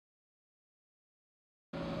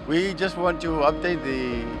We just want to update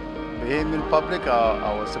the Bahamian public,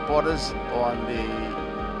 our supporters, on the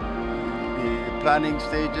planning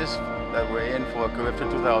stages that we're in for CARIFTA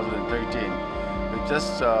 2013. With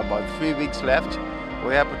just about 3 weeks left,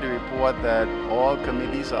 we're happy to report that all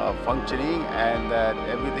committees are functioning and that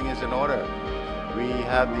everything is in order. We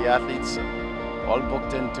have the athletes all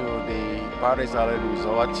booked into the Paradise Island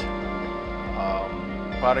Resort,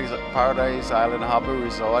 Paradise Island Harbour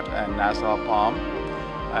Resort and Nassau Palm.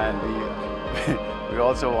 And we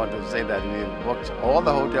also want to say that we've booked all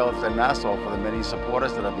the hotels in Nassau for the many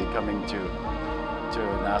supporters that will be coming to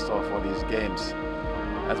Nassau for these games.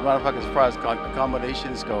 As a matter of fact, as far as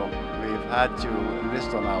accommodations go, we've had to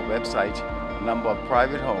list on our website a number of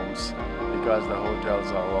private homes because the hotels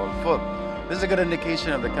are all full. This is a good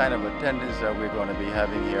indication of the kind of attendance that we're going to be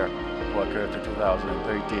having here for CARIFTA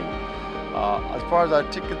 2013. As far as our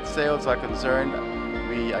ticket sales are concerned,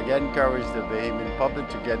 we again encourage the Bahamian public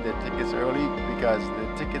to get their tickets early because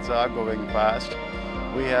the tickets are going fast.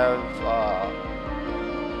 We have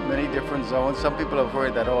many different zones. Some people have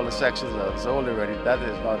heard that all the sections are sold already. That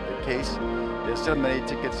is not the case. There's still many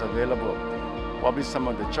tickets available. Probably some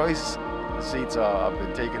of the choice seats have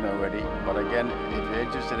been taken already. But again, if you're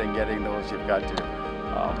interested in getting those, you've got to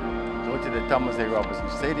go to the Thomas A. Robinson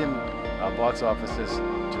Stadium box offices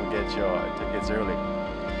to get your tickets early.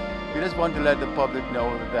 We just want to let the public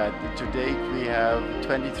know that to date we have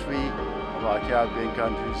 23 of our Caribbean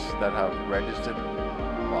countries that have registered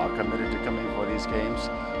or are committed to coming for these games.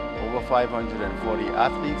 Over 540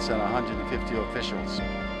 athletes and 150 officials.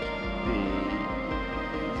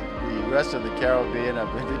 The rest of the Caribbean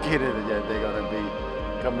have indicated that they're going to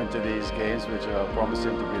be coming to these games, which are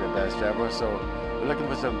promising to be the best ever. So we're looking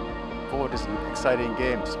forward to some exciting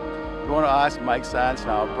games. We want to ask Mike Sands,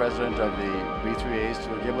 now president of the B3As,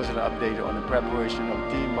 to give us an update on the preparation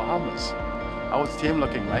of Team Bahamas. How's the team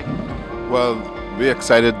looking, Mike? Well, we're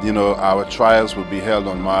excited. You know, our trials will be held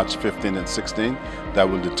on March 15 and 16. That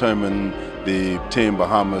will determine the Team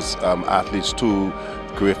Bahamas athletes to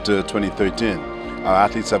CARIFTA 2013. Our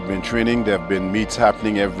athletes have been training. There have been meets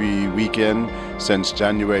happening every weekend since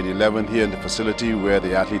January 11th here in the facility where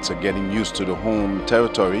the athletes are getting used to the home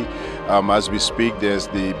territory. As we speak, there's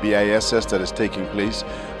the BISS that is taking place,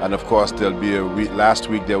 and of course there'll be last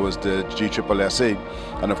week there was the GSSA,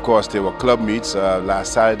 and of course there were club meets.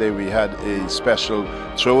 Last Saturday we had a special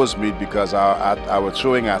throwers meet because our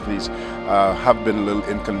throwing athletes have been a little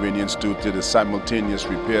inconvenienced due to the simultaneous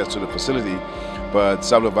repairs to the facility. But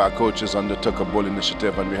several of our coaches undertook a bold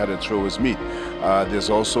initiative and we had a throwers meet. There's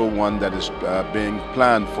also one that is being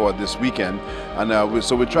planned for this weekend, and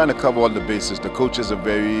so we're trying to cover all the bases. The coaches are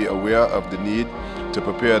very aware of the need to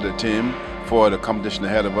prepare the team for the competition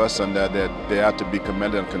ahead of us, and that they are to be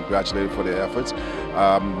commended and congratulated for their efforts.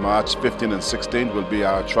 March 15 and 16 will be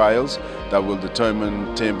our trials that will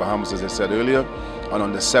determine Team Bahamas, as I said earlier, and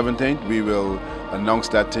on the 17th we will announce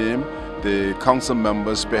that team. The council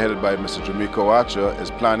members, spearheaded by Mr. Jamaico Archer,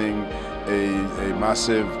 is planning a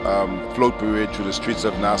massive float parade through the streets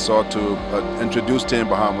of Nassau to introduce Team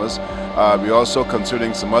Bahamas. We're also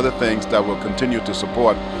considering some other things that will continue to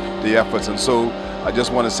support the efforts. And so I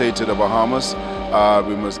just want to say to the Bahamas,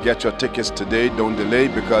 we must get your tickets today, don't delay,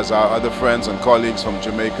 because our other friends and colleagues from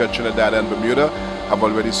Jamaica, Trinidad and Bermuda have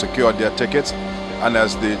already secured their tickets. And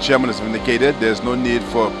as the chairman has indicated, there's no need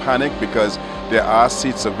for panic because there are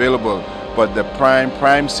seats available, but the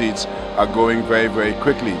prime seats are going very, very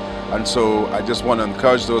quickly. And so I just want to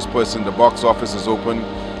encourage those persons. The box office is open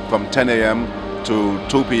from 10 a.m. to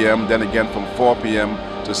 2 p.m., then again from 4 p.m.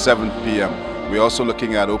 to 7 p.m. We're also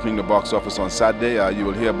looking at opening the box office on Saturday. You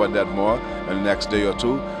will hear about that more in the next day or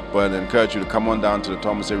two, but I encourage you to come on down to the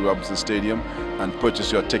Thomas A. Robinson Stadium and purchase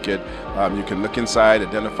your ticket. You can look inside,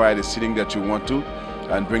 identify the seating that you want to,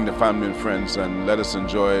 and bring the family and friends and let us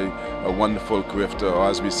enjoy a wonderful CARIFTA, or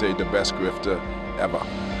as we say, the best CARIFTA ever.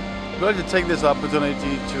 I'd like to take this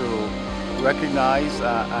opportunity to recognize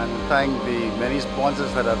and thank the many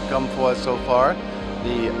sponsors that have come forward so far.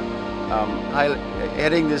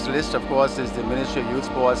 Heading this list, of course, is the Ministry of Youth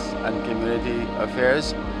Sports and Community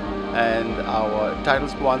Affairs, and our title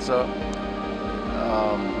sponsor,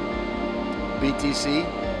 BTC.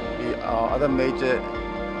 The other major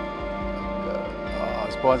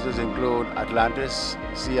sponsors include Atlantis,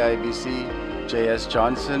 CIBC, JS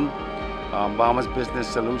Johnson, Bahamas Business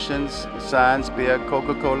Solutions, Sands Beer,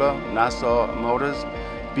 Coca-Cola, Nassau Motors,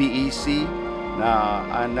 BEC,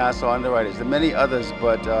 and Nassau Underwriters. There are many others,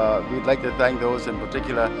 but we'd like to thank those in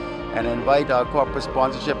particular and invite our corporate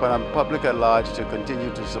sponsorship and our public at large to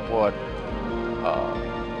continue to support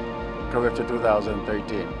CARIFTA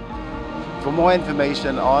 2013. For more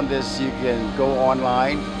information on this, you can go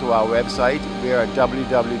online to our website. We are at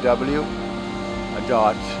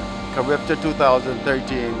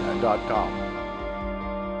www.carifta2013.com.